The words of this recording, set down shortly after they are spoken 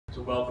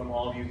to welcome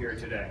all of you here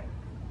today.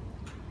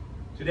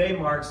 Today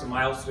marks a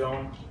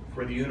milestone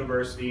for the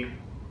university,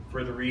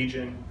 for the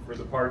region, for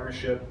the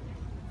partnership,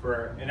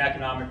 for an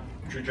economic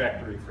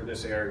trajectory for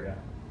this area.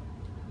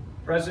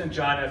 President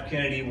John F.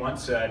 Kennedy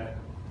once said,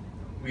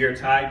 "We are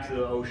tied to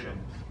the ocean.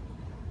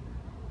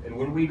 And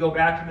when we go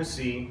back to the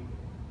sea,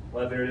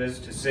 whether it is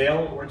to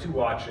sail or to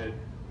watch it,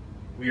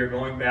 we are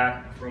going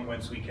back from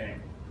whence we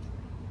came."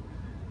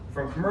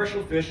 From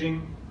commercial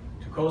fishing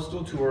to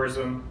coastal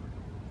tourism,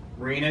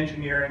 marine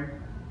engineering,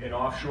 and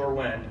offshore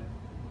wind,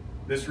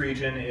 this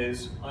region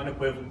is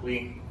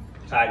unequivocally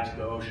tied to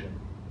the ocean.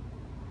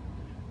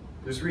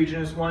 This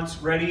region is once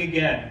ready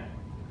again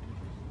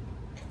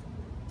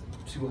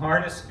to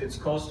harness its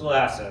coastal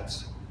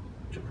assets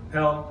to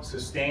propel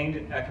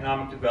sustained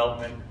economic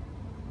development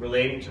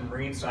relating to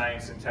marine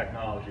science and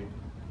technology.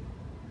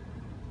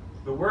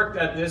 The work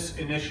that this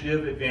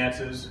initiative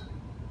advances,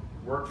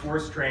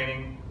 workforce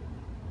training,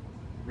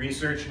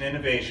 research and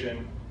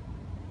innovation,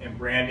 and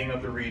branding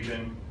of the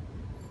region,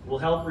 will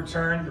help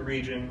return the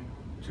region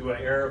to an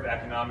era of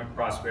economic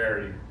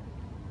prosperity.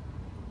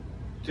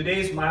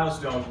 Today's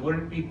milestone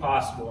wouldn't be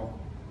possible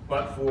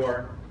but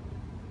for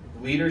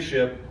the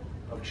leadership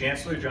of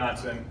Chancellor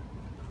Johnson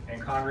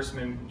and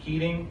Congressman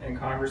Keating and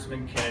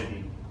Congressman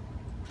Kennedy,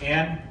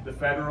 and the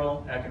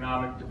Federal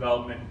Economic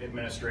Development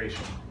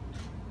Administration.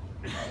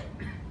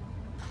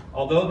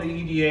 Although the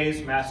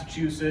EDA's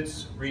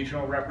Massachusetts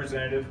regional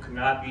representative could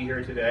not be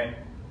here today,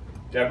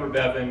 Deborah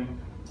Bevan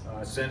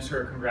sends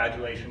her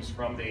congratulations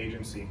from the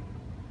agency.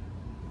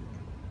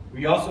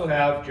 We also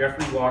have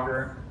Jeffrey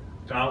Walker,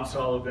 Donald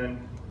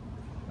Sullivan,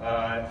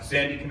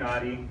 Sandy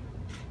Canati,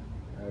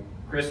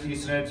 Christy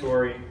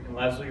Senatori, and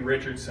Leslie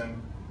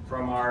Richardson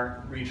from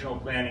our regional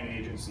planning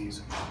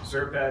agencies,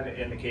 SERPED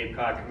and the Cape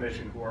Cod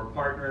Commission, who are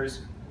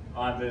partners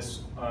on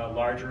this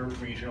larger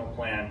regional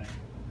plan.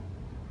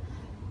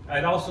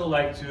 I'd also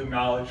like to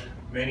acknowledge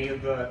many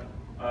of the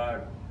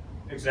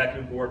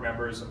executive board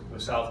members of the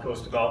South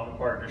Coast Development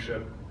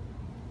Partnership.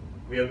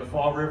 We have the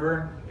Fall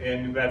River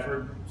and New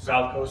Bedford,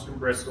 South Coast and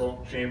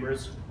Bristol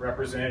chambers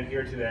represented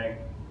here today.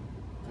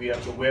 We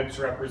have the WIPs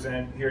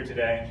represented here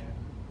today.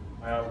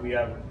 We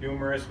have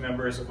numerous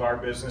members of our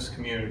business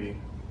community.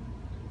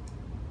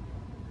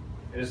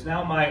 It is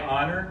now my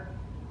honor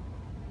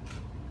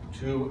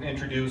to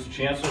introduce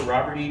Chancellor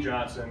Robert E.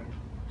 Johnson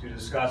to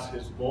discuss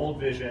his bold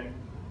vision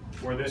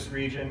for this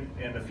region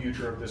and the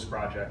future of this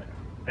project.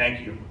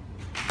 Thank you.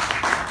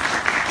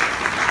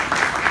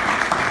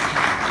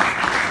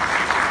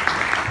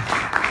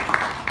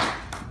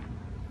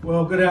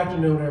 Well, good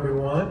afternoon,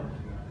 everyone.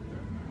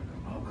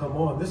 Oh, come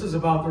on. This is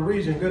about the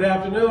region. Good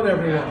afternoon,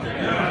 everyone.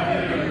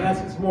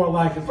 It's more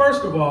like it.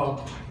 First of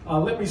all,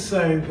 let me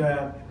say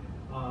that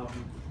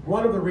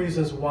one of the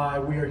reasons why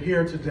we are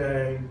here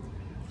today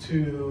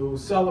to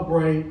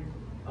celebrate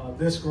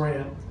this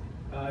grant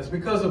is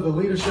because of the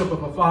leadership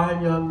of a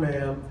fine young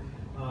man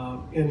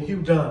in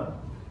Hugh Dunn,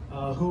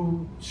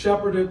 who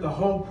shepherded the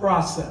whole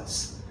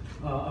process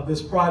of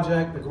this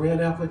project, the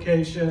grant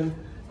application,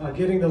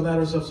 getting the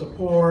letters of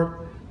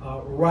support,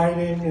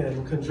 writing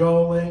and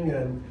cajoling,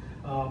 and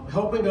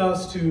helping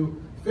us to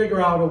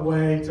figure out a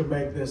way to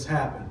make this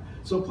happen.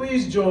 So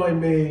please join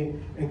me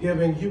in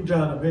giving Hugh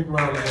Dunn a big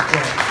round of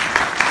applause.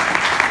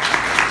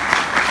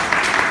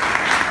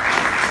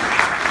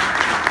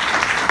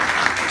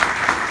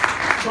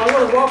 So I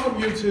want to welcome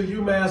you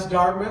to UMass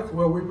Dartmouth,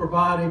 where we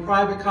provide a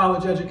private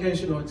college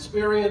educational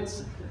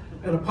experience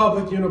and a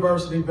public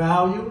university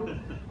value.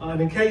 And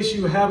in case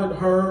you haven't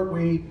heard,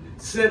 we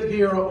sit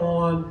here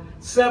on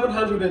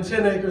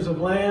 710 acres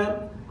of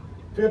land,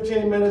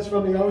 15 minutes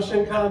from the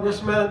ocean,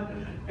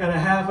 Congressman, and a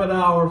half an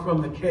hour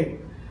from the Cape.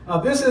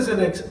 This is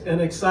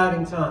an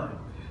exciting time.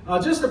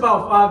 Just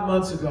about 5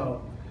 months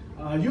ago,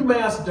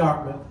 UMass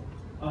Dartmouth,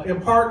 in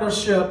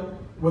partnership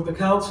with the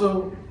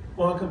Council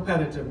on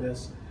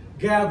Competitiveness,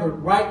 gathered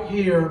right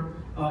here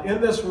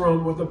in this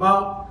room with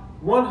about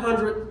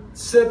 100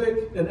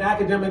 civic and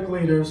academic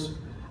leaders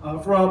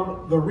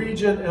from the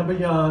region and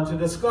beyond to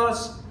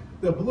discuss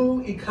the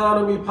blue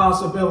economy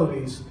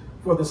possibilities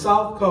for the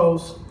South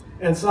Coast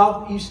and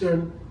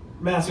southeastern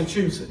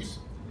Massachusetts.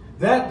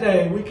 That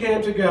day, we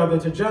came together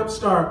to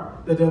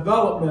jumpstart the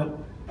development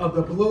of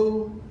the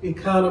Blue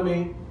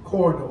Economy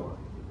Corridor.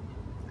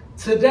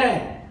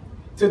 Today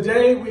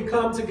we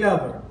come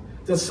together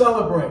to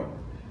celebrate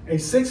a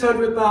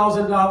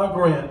 $600,000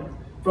 grant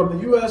from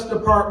the U.S.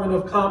 Department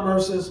of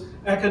Commerce's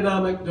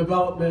Economic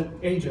Development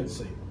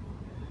Agency.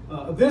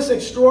 This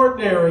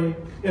extraordinary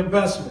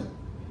investment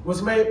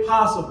was made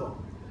possible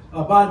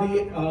by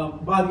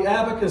the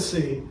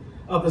advocacy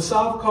of the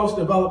South Coast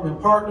Development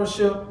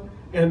Partnership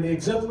and the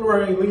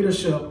exemplary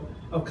leadership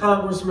of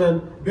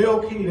Congressman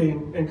Bill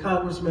Keating and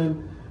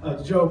Congressman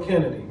Joe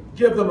Kennedy.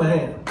 Give them a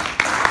hand.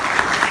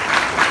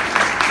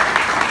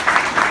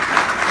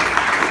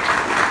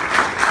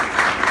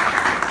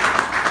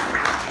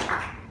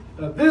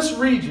 This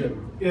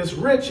region is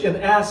rich in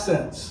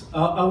assets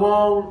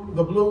along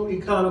the Blue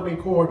Economy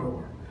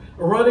Corridor,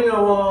 running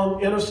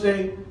along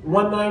Interstate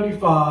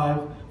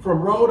 195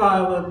 from Rhode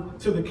Island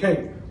to the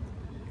Cape.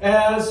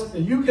 As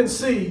you can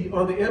see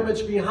on the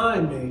image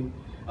behind me,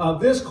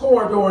 this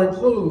corridor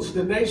includes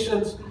the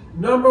nation's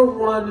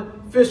 #1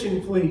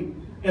 fishing fleet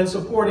and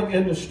supporting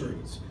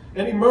industries,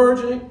 an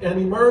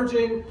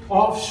emerging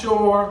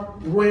offshore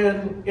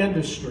wind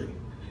industry,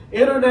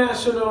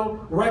 international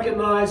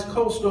recognized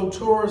coastal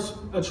tourist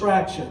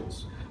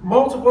attractions,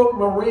 multiple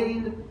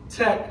marine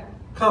tech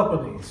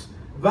companies,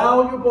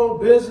 valuable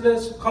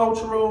business,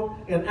 cultural,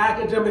 and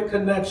academic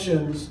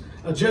connections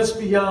just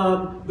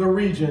beyond the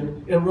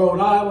region in Rhode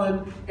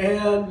Island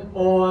and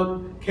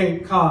on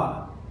Cape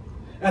Cod.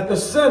 At the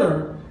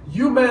center,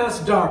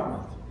 UMass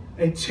Dartmouth,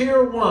 a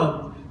Tier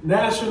 1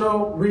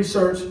 national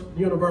research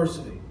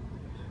university.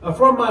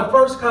 From my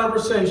first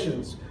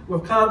conversations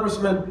with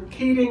Congressman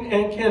Keating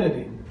and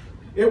Kennedy,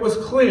 it was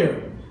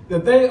clear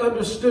that they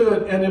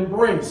understood and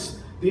embraced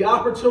the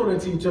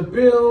opportunity to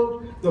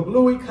build the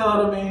blue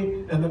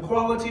economy and the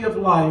quality of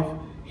life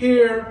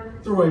here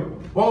through a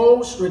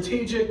bold,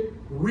 strategic,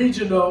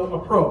 regional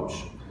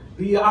approach.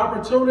 The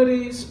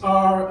opportunities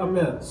are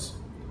immense.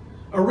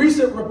 A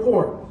recent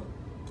report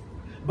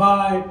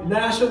by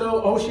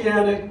National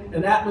Oceanic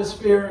and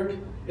Atmospheric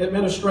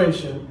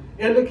Administration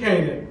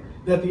indicated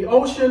that the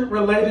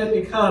ocean-related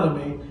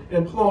economy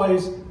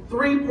employs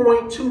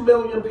 3.2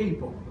 million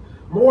people,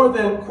 more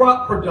than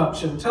crop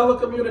production,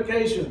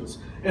 telecommunications,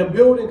 and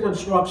building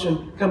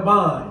construction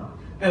combined,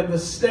 and the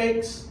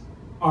stakes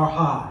are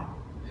high.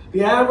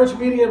 The average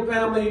median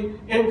family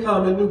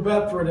income in New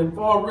Bedford and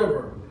Fall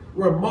River,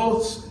 where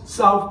most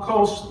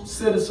SouthCoast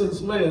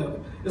citizens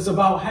live, is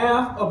about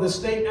half of the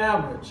state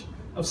average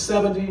of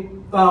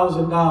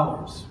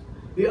 $70,000.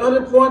 The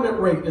unemployment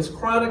rate is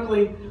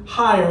chronically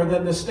higher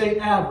than the state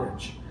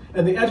average,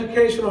 and the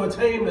educational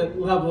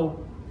attainment level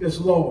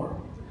is lower.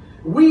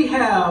 We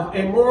have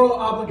a moral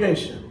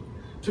obligation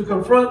to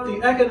confront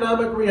the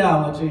economic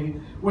reality,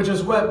 which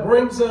is what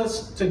brings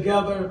us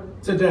together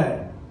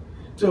today,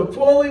 to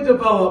fully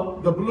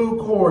develop the Blue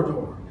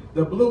Corridor,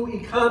 the Blue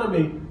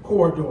Economy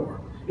Corridor,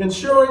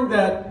 ensuring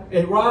that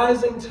a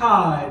rising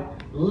tide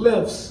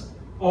lifts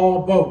all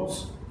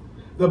boats.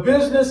 The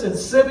business and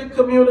civic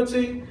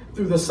community,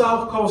 through the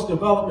SouthCoast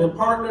Development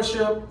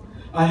Partnership,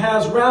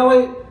 has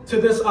rallied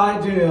to this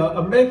idea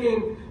of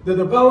making the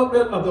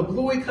development of the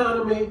Blue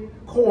Economy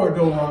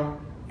Corridor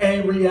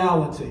a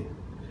reality.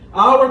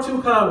 Our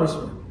two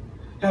congressmen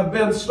have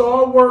been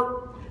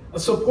stalwart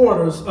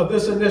supporters of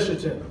this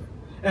initiative.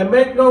 And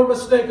make no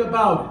mistake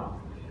about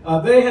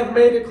it, they have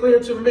made it clear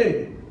to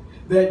me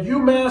that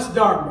UMass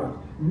Dartmouth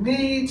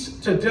needs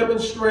to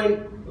demonstrate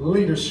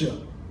leadership.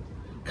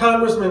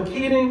 Congressman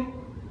Keating,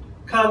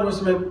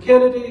 Congressman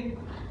Kennedy,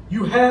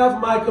 you have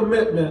my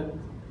commitment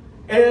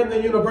and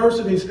the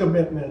university's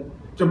commitment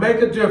to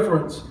make a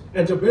difference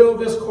and to build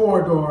this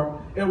corridor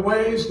in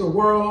ways the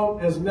world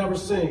has never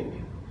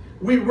seen.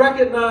 We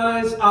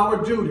recognize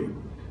our duty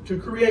to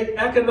create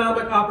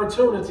economic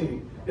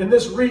opportunity in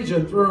this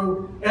region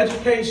through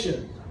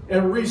education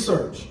and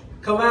research,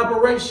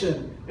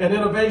 collaboration and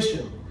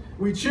innovation.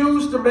 We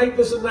choose to make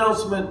this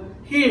announcement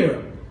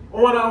here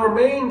on our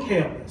main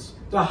campus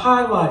to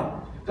highlight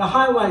the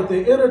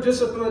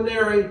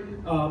interdisciplinary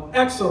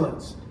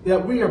excellence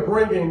that we are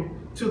bringing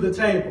to the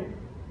table.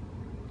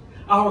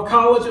 Our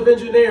College of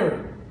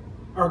Engineering,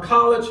 our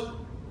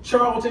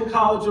Charlton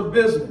College of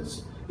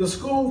Business, the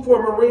School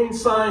for Marine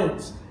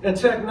Science and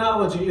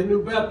Technology in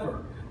New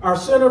Bedford, our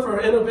Center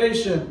for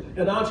Innovation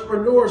and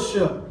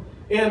Entrepreneurship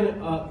in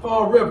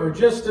Fall River,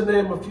 just to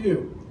name a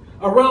few.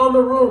 Around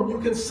the room, you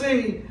can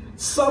see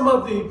some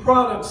of the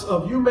products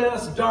of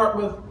UMass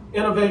Dartmouth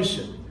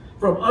innovation,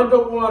 from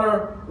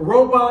underwater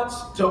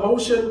robots to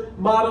ocean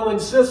modeling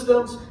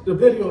systems to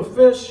video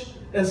fish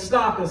and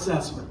stock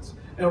assessments.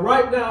 And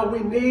right now, we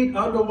need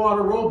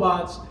underwater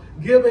robots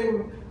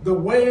given the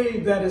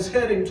wave that is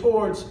heading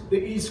towards the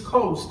East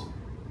Coast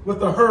with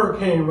the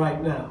hurricane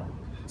right now.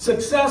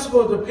 Success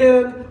will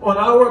depend on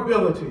our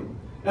ability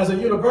as a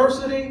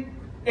university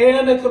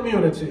and a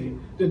community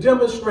to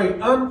demonstrate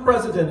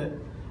unprecedented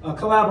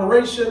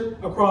collaboration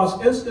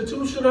across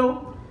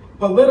institutional,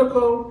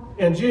 political,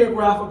 and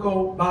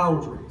geographical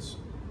boundaries.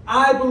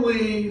 I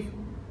believe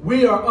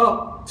we are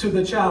up to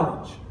the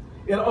challenge.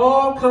 It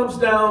all comes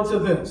down to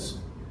this: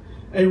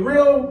 a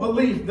real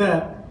belief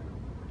that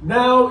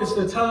now is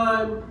the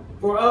time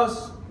for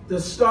us to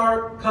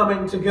start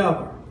coming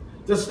together,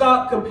 to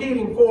stop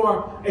competing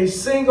for a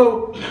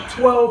single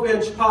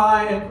 12-inch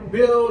pie and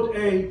build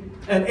an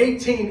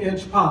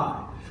 18-inch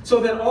pie, so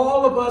that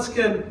all of us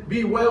can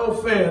be well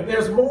fed.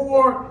 There's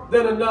more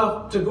than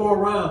enough to go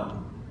around.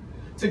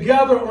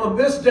 Together on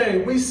this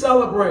day, we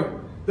celebrate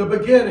the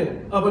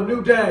beginning of a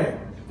new day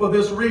for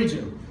this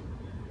region.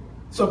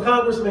 So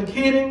Congressman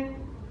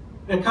Keating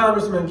and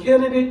Congressman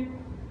Kennedy,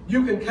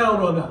 you can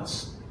count on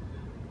us.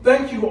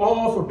 Thank you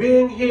all for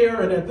being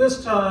here, and at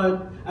this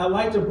time, I'd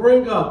like to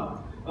bring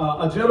up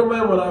a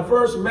gentleman. When I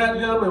first met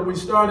him and we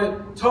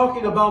started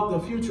talking about the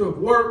future of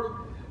work,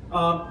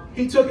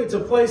 he took it to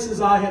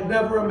places I had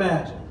never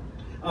imagined.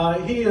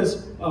 He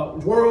is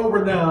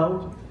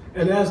world-renowned.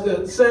 And as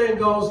the saying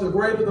goes, the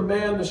greater the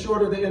man, the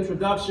shorter the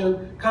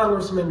introduction,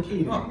 Congressman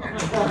Keating.